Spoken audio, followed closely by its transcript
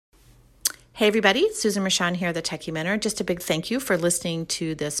Hey everybody, Susan Rashan here, the Techie Mentor. Just a big thank you for listening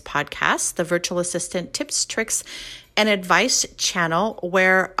to this podcast, the Virtual Assistant Tips, Tricks, and Advice channel,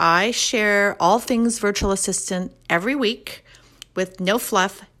 where I share all things virtual assistant every week with no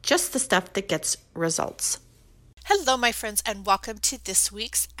fluff, just the stuff that gets results. Hello, my friends, and welcome to this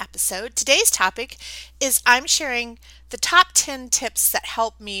week's episode. Today's topic is I'm sharing the top 10 tips that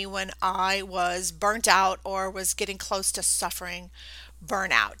helped me when I was burnt out or was getting close to suffering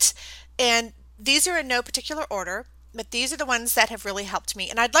burnout. And these are in no particular order, but these are the ones that have really helped me.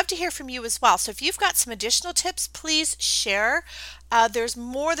 And I'd love to hear from you as well. So if you've got some additional tips, please share. There's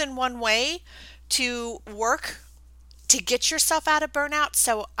more than one way to work to get yourself out of burnout.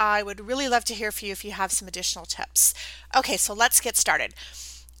 So I would really love to hear from you if you have some additional tips. Okay, so let's get started.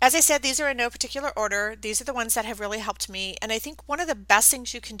 As I said, these are in no particular order. These are the ones that have really helped me. And I think one of the best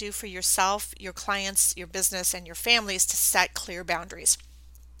things you can do for yourself, your clients, your business, and your family is to set clear boundaries.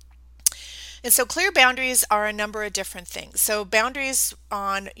 And so clear boundaries are a number of different things. So boundaries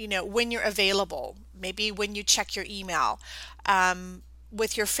on, when you're available, maybe when you check your email,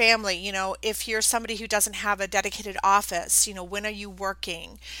 with your family, if you're somebody who doesn't have a dedicated office, when are you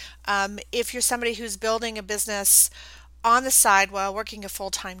working? If you're somebody who's building a business on the side while working a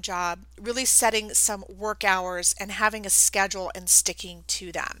full-time job, really setting some work hours and having a schedule and sticking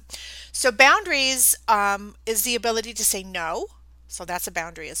to them. So boundaries is the ability to say no. So that's a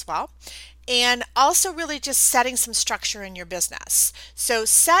boundary as well. And also really just setting some structure in your business. So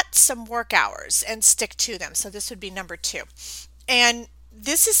set some work hours and stick to them. So this would be number 2. And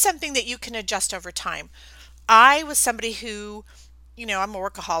this is something that you can adjust over time. I was somebody who, I'm a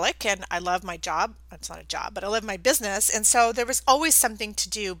workaholic and I love my job. It's not a job, but I love my business. And so there was always something to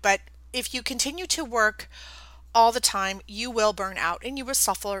do. But if you continue to work all the time, you will burn out and you will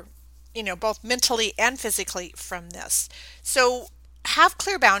suffer, both mentally and physically from this. So have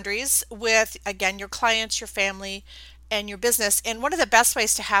clear boundaries with, again, your clients, your family, and your business. And one of the best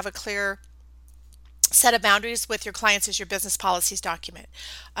ways to have a clear set of boundaries with your clients is your business policies document.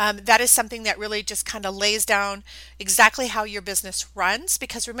 That is something that really just kind of lays down exactly how your business runs,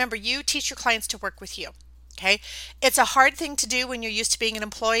 because remember, you teach your clients to work with you. Okay. It's a hard thing to do when you're used to being an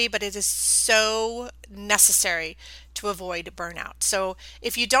employee, but it is so necessary to avoid burnout. So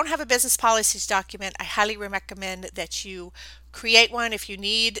if you don't have a business policies document, I highly recommend that you create one. If you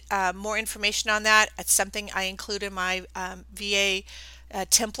need more information on that, it's something I include in my VA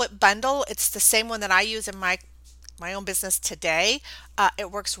template bundle. It's the same one that I use in my own business today. It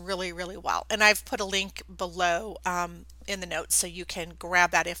works really, really well. And I've put a link below in the notes so you can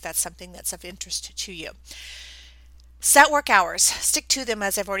grab that if that's something that's of interest to you. Set work hours. Stick to them,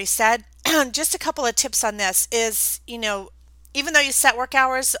 as I've already said. Just a couple of tips on this is, even though you set work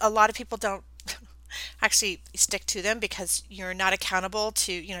hours, a lot of people don't actually stick to them because you're not accountable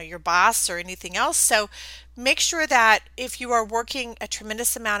to, your boss or anything else. So make sure that if you are working a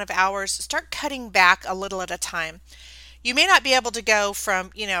tremendous amount of hours, start cutting back a little at a time. You may not be able to go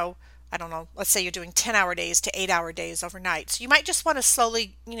from, I don't know, let's say you're doing 10-hour days to 8-hour days overnight. So you might just want to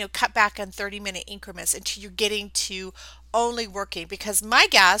slowly, cut back on 30-minute increments until you're getting to only working, because my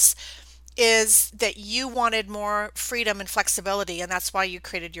guess is that you wanted more freedom and flexibility, and that's why you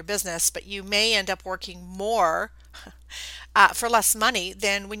created your business, but you may end up working more for less money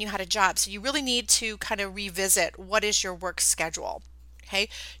than when you had a job. So you really need to kind of revisit what is your work schedule. Okay,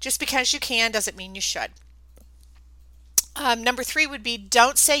 just because you can doesn't mean you should. Number 3 would be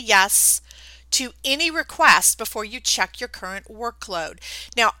don't say yes to any request before you check your current workload.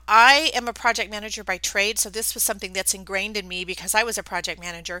 Now, I am a project manager by trade, so this was something that's ingrained in me because I was a project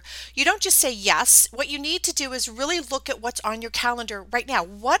manager. You don't just say yes. What you need to do is really look at what's on your calendar right now.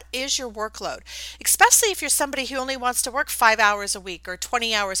 What is your workload? Especially if you're somebody who only wants to work 5 hours a week or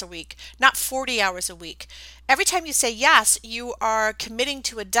 20 hours a week, not 40 hours a week. Every time you say yes, you are committing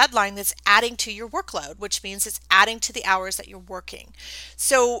to a deadline that's adding to your workload, which means it's adding to the hours that you're working.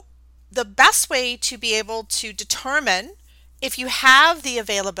 So the best way to be able to determine if you have the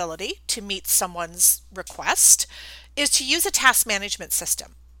availability to meet someone's request is to use a task management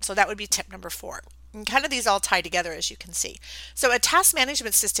system. So that would be tip number 4. And kind of these all tie together, as you can see. So a task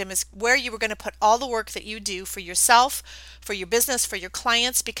management system is where you are going to put all the work that you do for yourself, for your business, for your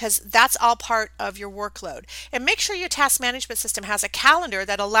clients, because that's all part of your workload. And make sure your task management system has a calendar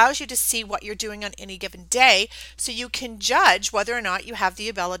that allows you to see what you're doing on any given day so you can judge whether or not you have the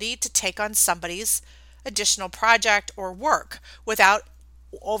ability to take on somebody's additional project or work without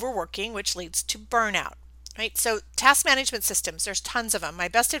overworking, which leads to burnout. Right? So task management systems, there's tons of them. My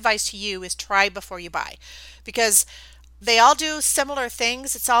best advice to you is try before you buy, because they all do similar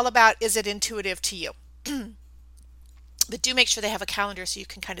things. It's all about, is it intuitive to you? But do make sure they have a calendar so you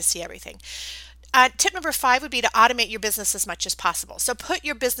can kind of see everything. Tip number 5 would be to automate your business as much as possible. So put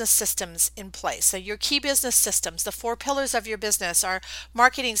your business systems in place. So your key business systems, the 4 pillars of your business are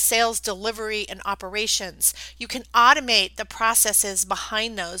marketing, sales, delivery, and operations. You can automate the processes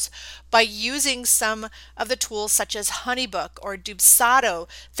behind those by using some of the tools such as Honeybook or Dubsado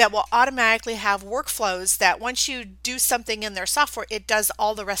that will automatically have workflows that once you do something in their software, it does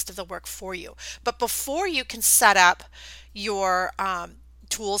all the rest of the work for you. But before you can set up your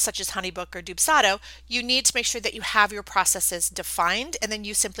tools such as Honeybook or Dubsado, you need to make sure that you have your processes defined, and then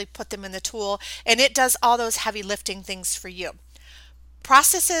you simply put them in the tool and it does all those heavy lifting things for you.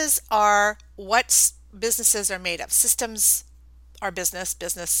 Processes are what businesses are made of. Systems are business,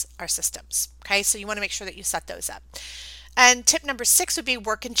 business are systems. Okay, so you want to make sure that you set those up. And tip number 6 would be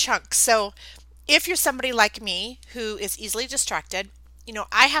work in chunks. So if you're somebody like me who is easily distracted,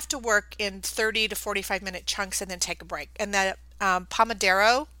 I have to work in 30 to 45-minute chunks and then take a break. And the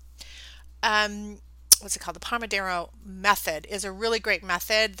Pomodoro, what's it called? The Pomodoro method is a really great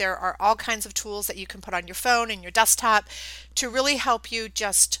method. There are all kinds of tools that you can put on your phone and your desktop to really help you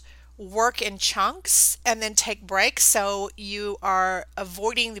just work in chunks and then take breaks, so you are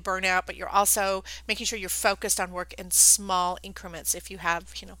avoiding the burnout, but you're also making sure you're focused on work in small increments if you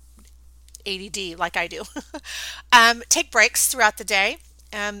have, ADD like I do. Take breaks throughout the day.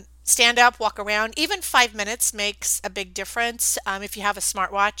 Stand up, walk around. Even 5 minutes makes a big difference. If you have a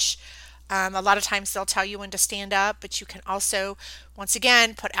smartwatch, a lot of times they'll tell you when to stand up, but you can also, once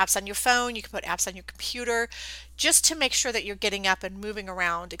again, put apps on your phone. You can put apps on your computer just to make sure that you're getting up and moving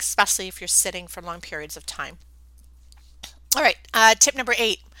around, especially if you're sitting for long periods of time. All right, tip number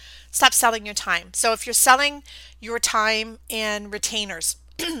 8, stop selling your time. So if you're selling your time in retainers,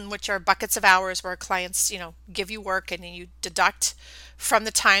 which are buckets of hours where clients, give you work and you deduct from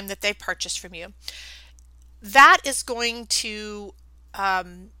the time that they purchased from you, that is going to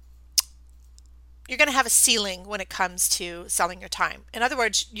you're going to have a ceiling when it comes to selling your time. In other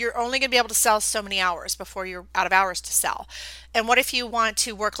words, you're only going to be able to sell so many hours before you're out of hours to sell. And what if you want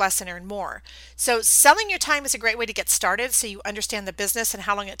to work less and earn more? So selling your time is a great way to get started so you understand the business and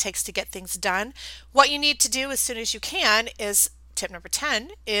how long it takes to get things done. What you need to do as soon as you can is, tip number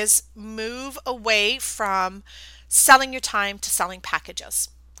 10, is move away from selling your time to selling packages.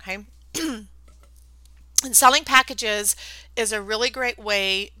 Okay. And selling packages is a really great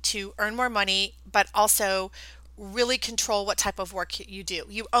way to earn more money, but also really control what type of work you do.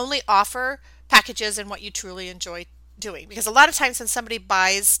 You only offer packages in what you truly enjoy doing, because a lot of times when somebody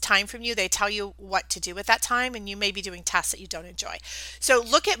buys time from you, they tell you what to do with that time, and you may be doing tasks that you don't enjoy. So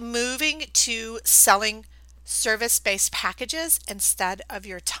look at moving to selling service-based packages instead of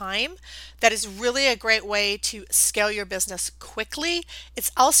your time. That is really a great way to scale your business quickly.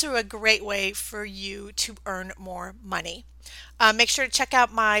 It's also a great way for you to earn more money. Make sure to check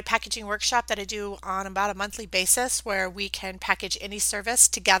out my packaging workshop that I do on about a monthly basis, where we can package any service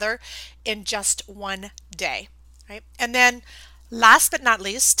together in just one day. Right? And then last but not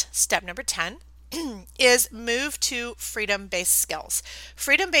least, step number 10, is move to freedom-based skills.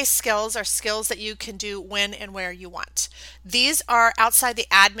 Freedom-based skills are skills that you can do when and where you want. These are outside the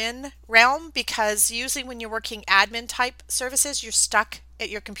admin realm, because usually when you're working admin type services, you're stuck at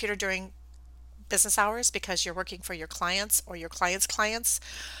your computer during business hours because you're working for your clients or your clients' clients.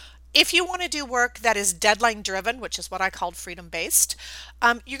 If you want to do work that is deadline driven, which is what I called freedom based,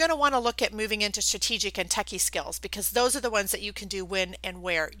 you're going to want to look at moving into strategic and techie skills, because those are the ones that you can do when and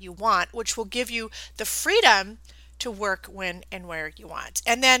where you want, which will give you the freedom to work when and where you want.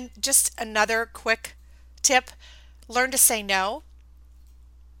 And then just another quick tip, learn to say no.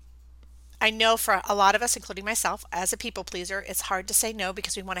 I know for a lot of us, including myself, as a people pleaser, it's hard to say no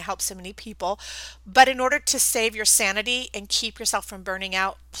because we want to help so many people. But in order to save your sanity and keep yourself from burning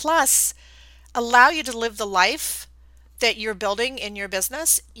out, plus allow you to live the life that you're building in your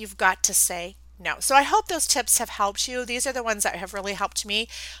business, you've got to say no. So I hope those tips have helped you. These are the ones that have really helped me.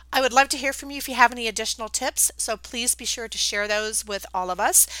 I would love to hear from you if you have any additional tips. So please be sure to share those with all of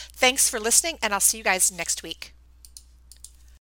us. Thanks for listening, and I'll see you guys next week.